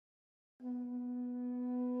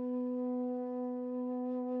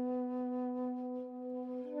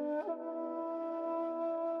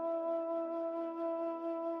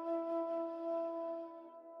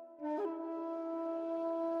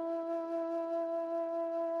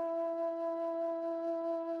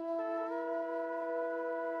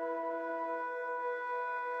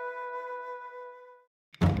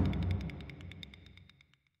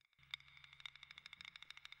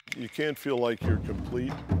You can't feel like you're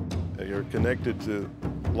complete, you're connected to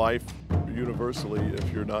life universally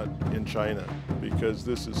if you're not in China, because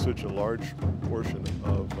this is such a large portion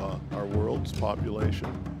of our world's population,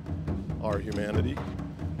 our humanity.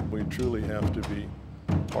 We truly have to be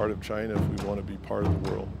part of China if we want to be part of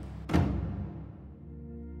the world.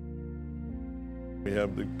 We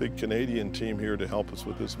have the big Canadian team here to help us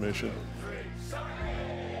with this mission.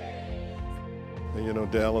 And, you know,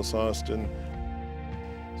 Dallas, Austin.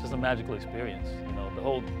 It's just a magical experience, you know, the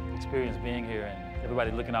whole experience being here and everybody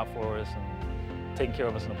looking out for us and taking care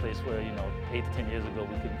of us in a place where, you know, 8 to 10 years ago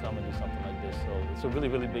we couldn't come and do something like this. So it's a really,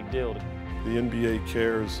 really big deal. The NBA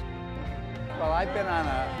cares. Well, I've been on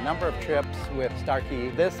a number of trips with Starkey.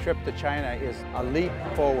 This trip to China is a leap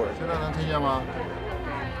forward.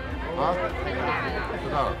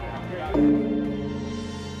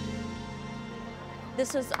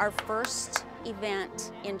 This is our first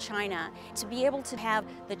event in China. To be able to have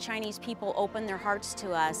the Chinese people open their hearts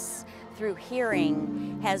to us through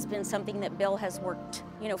hearing has been something that Bill has worked,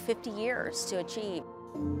 you know, 50 years to achieve.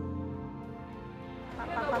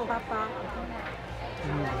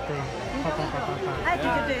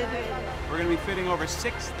 We're going to be fitting over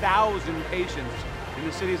 6,000 patients in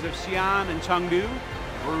the cities of Xi'an and Chengdu.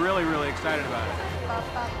 We're really, really excited about it.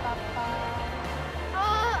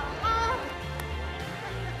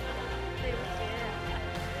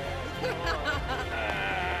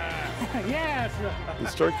 Yes! The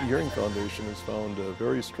Starkey Hearing Foundation has found a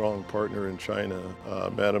very strong partner in China,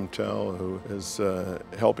 Madam Tao, who is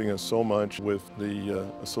helping us so much with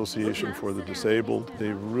the Association for the Disabled.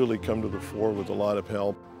 They've really come to the fore with a lot of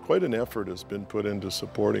help. Quite an effort has been put into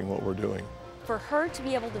supporting what we're doing. For her to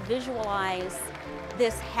be able to visualize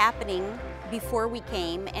this happening before we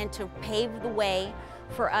came and to pave the way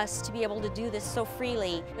for us to be able to do this so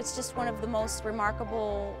freely, it's just one of the most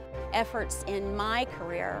remarkable efforts in my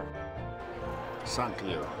career. Thank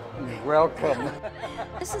you. Welcome.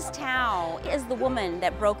 Mrs. Tao is the woman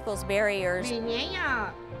that broke those barriers.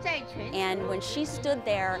 And when she stood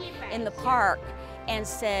there in the park and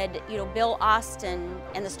said, you know, Bill Austin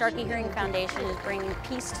and the Starkey Hearing Foundation is bringing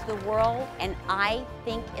peace to the world, and I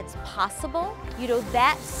think it's possible. You know,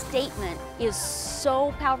 that statement is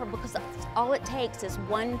so powerful because all it takes is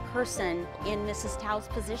one person in Mrs. Tao's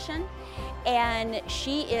position, and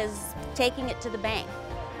she is taking it to the bank.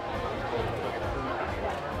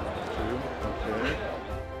 Okay.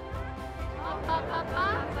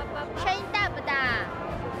 声音大不大？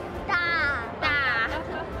大。大。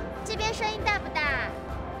这边声音大不大？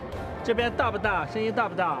这边大不大？声音大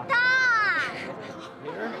不大？大。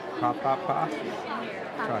 Pop, pop, pop.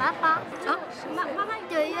 爸爸爸。妈妈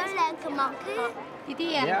Do you like monkey？ 弟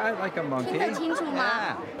弟。Yeah, I like a monkey. 听得清楚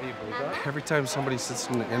吗？ Every time somebody sits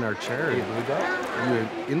in our chair, you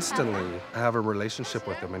instantly have a relationship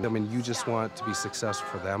with them. And I mean, you just want to be successful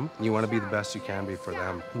for them. You want to be the best you can be for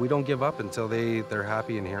them. We don't give up until they're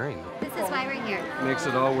happy in hearing. This is why we're here. Makes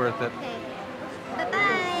it all worth it. Okay.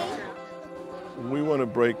 Bye-bye. We want to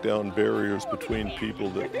break down barriers between people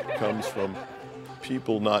that comes from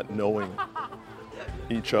people not knowing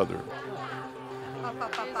each other.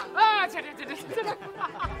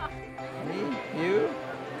 Me, you.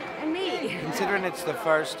 And me. Considering it's the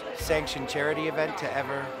first sanctioned charity event to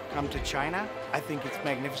ever come to China, I think it's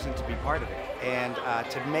magnificent to be part of it. And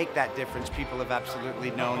to make that difference, people have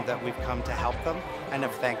absolutely known that we've come to help them and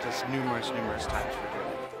have thanked us numerous times for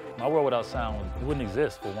doing it. My World Without Sound, it wouldn't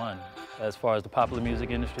exist, for one. As far as the popular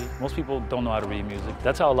music industry, most people don't know how to read music.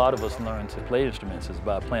 That's how a lot of us learn to play instruments, is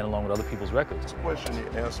by playing along with other people's records. Question you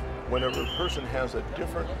ask, whenever a person has a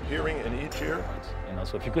different hearing in each ear? You know,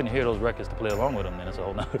 so if you couldn't hear those records to play along with them, then it's a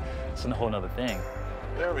whole nother thing.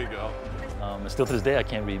 There we go. And still to this day, I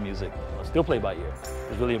can't read music. I still play by ear.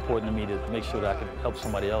 It's really important to me to make sure that I can help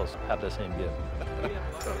somebody else have that same gift.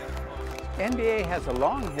 NBA has a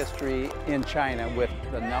long history in China with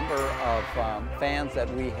the number of fans that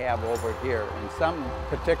we have over here. In some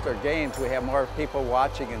particular games, we have more people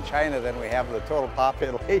watching in China than we have the total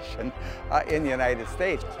population in the United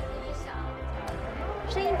States.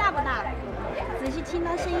 声音大不大？仔细听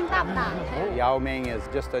到声音大不大？ Yao Ming is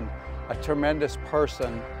just a tremendous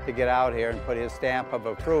person to get out here and put his stamp of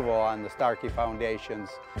approval on the Starkey Foundation's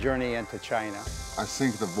journey into China. I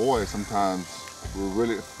think the voice sometimes will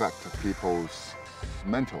really affect people's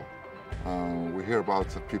mental. We hear about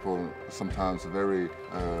people sometimes very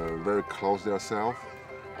close to themselves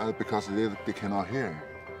because they cannot hear.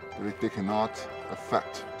 They cannot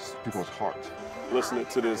affect people's heart. Listening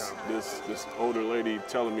to this older lady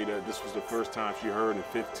telling me that this was the first time she heard in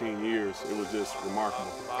 15 years, it was just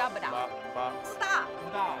remarkable. 大不大？大。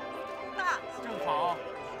大。正好。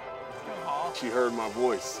she heard my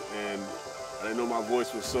voice, and I didn't know my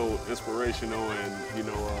voice was so inspirational and, you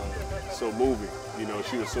know, so moving. You know,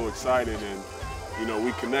 she was so excited, and, you know,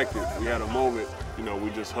 we connected. We had a moment, you know,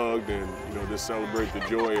 we just hugged and, you know, just celebrate the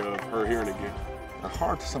joy of her hearing again. The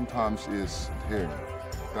heart sometimes is hearing.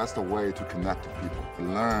 That's the way to connect with people, to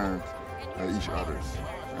learn each other's,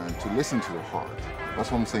 and to listen to the heart.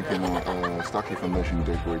 That's what I'm thinking. Starkey Foundation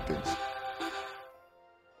did great things.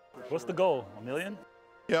 What's the goal? $1 million?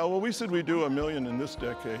 Yeah, well, we said we'd do $1 million in this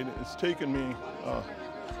decade. It's taken me,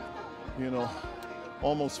 you know,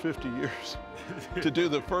 almost 50 years to do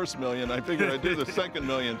the first $1 million. I figured I'd do the second $1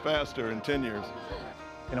 million faster in 10 years.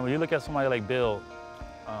 You know, when you look at somebody like Bill,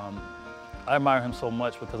 I admire him so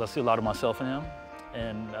much because I see a lot of myself in him.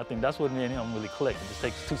 And I think that's what me and him really click. It just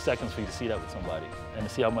takes 2 seconds for you to see that with somebody and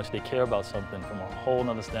to see how much they care about something from a whole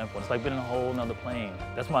nother standpoint. It's like being in a whole nother plane.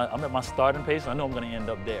 I'm at my starting pace, and I know I'm going to end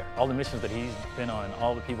up there. All the missions that he's been on,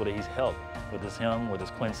 all the people that he's helped, whether it's him, whether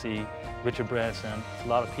it's Quincy, Richard Branson, it's a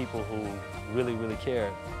lot of people who really, really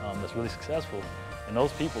care, that's really successful. And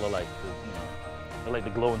those people are like, they're like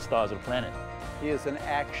the glowing stars of the planet. He is an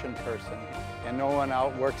action person, and no one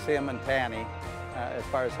outworks him and Tanny as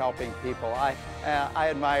far as helping people. I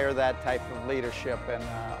admire that type of leadership, and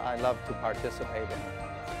I love to participate in it.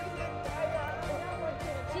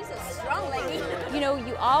 She's a strong lady. You know,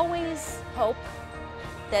 you always hope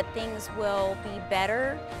that things will be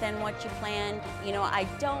better than what you planned. You know, I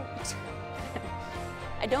don't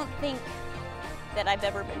think that I've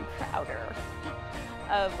ever been prouder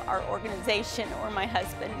of our organization or my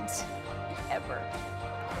husband, ever.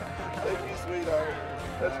 Thank you, sweetheart.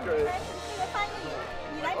 That's great.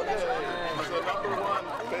 So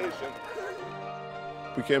 #1 patient.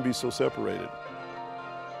 We can't be so separated.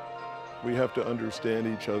 We have to understand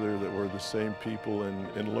each other, that we're the same people,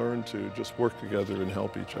 and learn to just work together and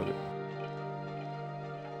help each other.